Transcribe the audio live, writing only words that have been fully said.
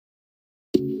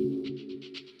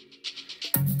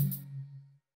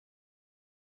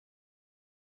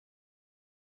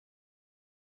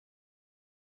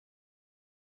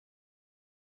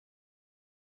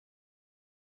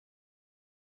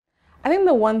I think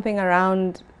the one thing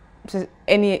around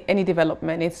any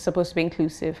development, it's supposed to be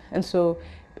inclusive, and so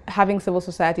having civil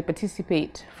society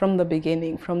participate from the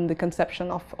beginning, from the conception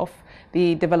of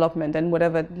the development and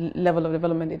whatever level of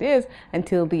development it is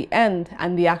until the end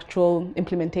and the actual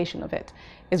implementation of it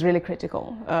is really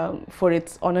critical for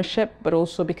its ownership, but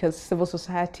also because civil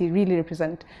society really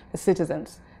represent the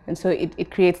citizens. And so it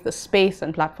creates the space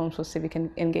and platforms for civic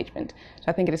engagement. So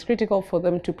I think it is critical for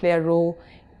them to play a role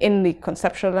in the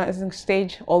conceptualizing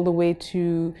stage all the way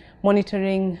to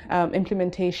monitoring,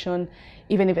 implementation,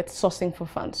 even if it's sourcing for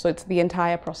funds. So it's the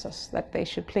entire process that they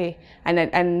should play. And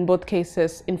in both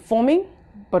cases, informing,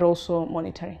 but also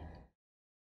monitoring.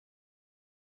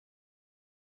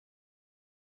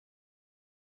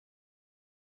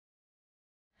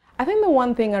 I think the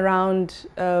one thing around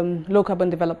low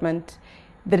carbon development,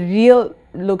 the real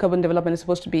low carbon development is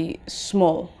supposed to be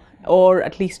small, or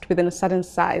at least within a certain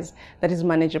size that is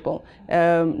manageable.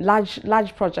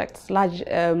 Large projects, large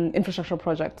infrastructure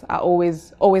projects are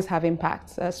always have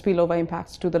impacts, spillover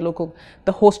impacts to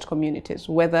the host communities,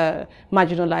 whether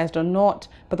marginalized or not.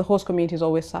 But the host communities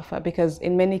always suffer because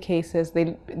in many cases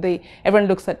everyone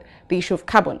looks at the issue of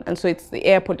carbon, and so it's the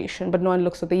air pollution, but no one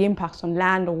looks at the impacts on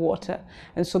land or water.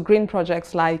 And so green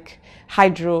projects like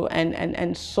hydro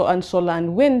and solar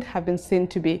and wind have been seen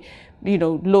to be,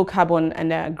 low carbon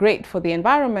and great for the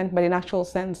environment, but in actual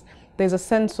sense, there's a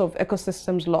sense of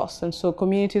ecosystems loss. And so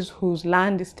communities whose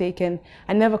land is taken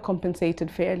are never compensated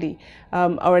fairly,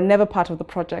 or are never part of the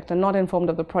project and not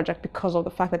informed of the project because of the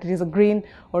fact that it is a green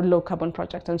or low carbon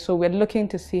project. And so we're looking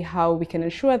to see how we can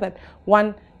ensure that,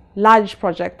 one, large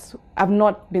projects have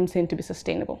not been seen to be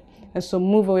sustainable. And so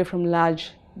move away from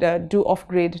large, do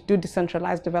off-grid, do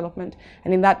decentralized development.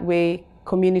 And in that way,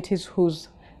 communities whose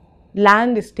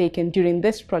land is taken during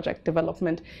this project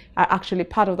development are actually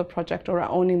part of the project or are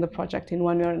owning the project in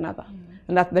one way or another.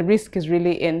 And that the risk is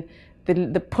really in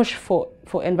the push for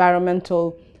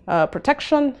environmental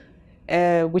protection,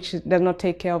 which does not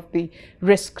take care of the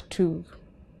risk to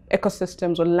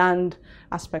ecosystems or land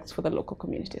aspects for the local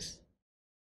communities.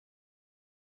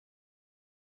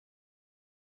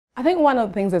 I think one of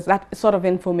the things is that sort of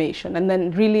information, and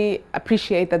then really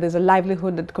appreciate that there's a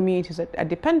livelihood that communities are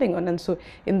depending on. And so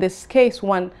in this case,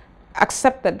 one,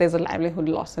 accept that there's a livelihood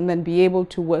loss and then be able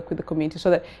to work with the community, so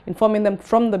that informing them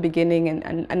from the beginning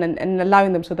and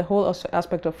allowing them, so the whole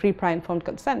aspect of free, prior, informed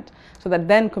consent, so that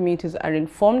then communities are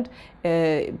informed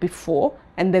before,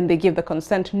 and then they give the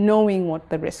consent knowing what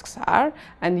the risks are,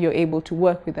 and you're able to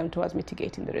work with them towards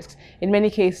mitigating the risks. In many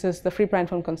cases, the free, prior,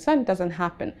 informed consent doesn't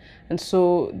happen. And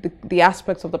so the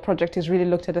aspects of the project is really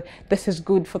looked at, this is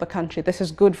good for the country, this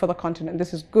is good for the continent,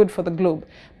 this is good for the globe.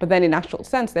 But then in actual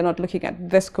sense, they're not looking at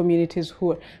this communities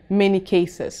who are, many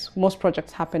cases, most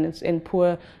projects happen in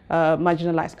poor,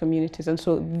 marginalized communities. And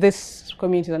so these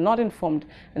communities are not informed.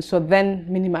 And so then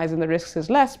minimizing the risks is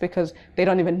less because they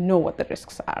don't even know what the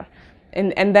risks are.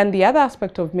 And then the other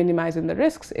aspect of minimizing the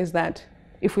risks is that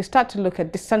if we start to look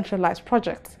at decentralized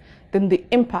projects, then the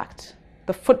impact,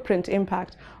 the footprint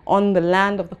impact on the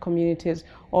land of the communities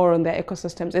or on their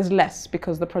ecosystems is less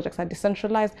because the projects are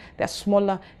decentralized, they're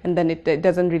smaller, and then it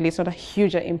doesn't really, it's not a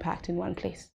huger impact in one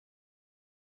place.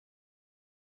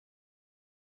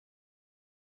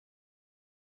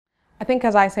 I think,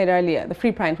 as I said earlier, the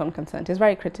free, prior, informed consent is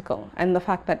very critical. And the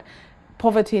fact that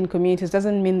poverty in communities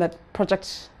doesn't mean that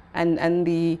projects and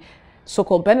the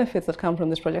so-called benefits that come from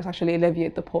this project actually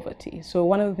alleviate the poverty. So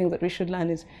one of the things that we should learn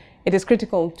is it is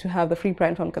critical to have the free, prior,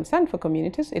 informed consent for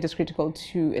communities. It is critical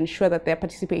to ensure that they're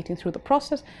participating through the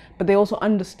process, but they also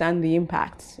understand the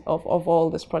impacts of all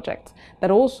these projects.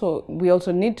 That also, we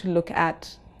also need to look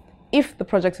at if the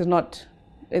project is not,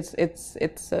 it's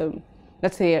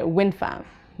let's say a wind farm,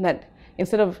 that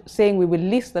instead of saying we will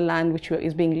lease the land which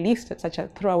is being leased at such a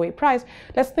throwaway price,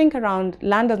 let's think around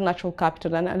land as natural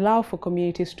capital and allow for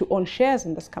communities to own shares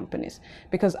in these companies,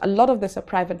 because a lot of these are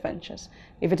private ventures.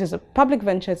 If it is a public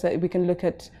venture, we can look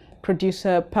at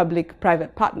producer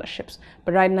public-private partnerships.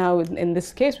 But right now, in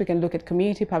this case, we can look at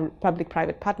community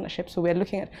public-private partnerships. So we're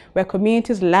looking at where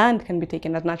communities' land can be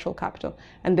taken as natural capital,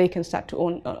 and they can start to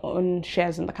own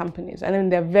shares in the companies. And then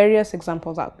there are various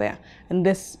examples out there. And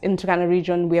this, in Turkana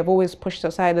region, we have always pushed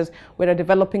aside as we're a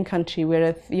developing country,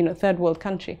 we're a third world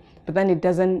country. But then it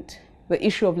doesn't. The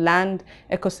issue of land,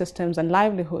 ecosystems, and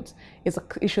livelihoods is an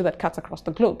issue that cuts across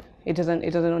the globe. It doesn't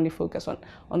only focus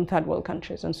on third world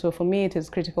countries. And so for me, it is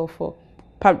critical for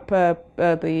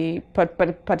the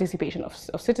participation of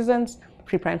citizens,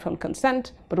 free, prior, informed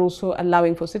consent, but also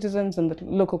allowing for citizens and the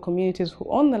local communities who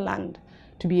own the land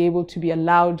to be able to be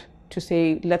allowed to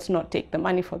say, let's not take the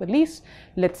money for the lease,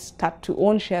 let's start to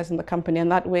own shares in the company,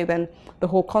 and that way then the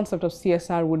whole concept of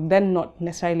CSR would then not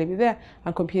necessarily be there,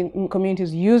 and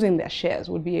communities using their shares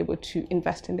would be able to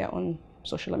invest in their own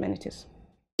social amenities.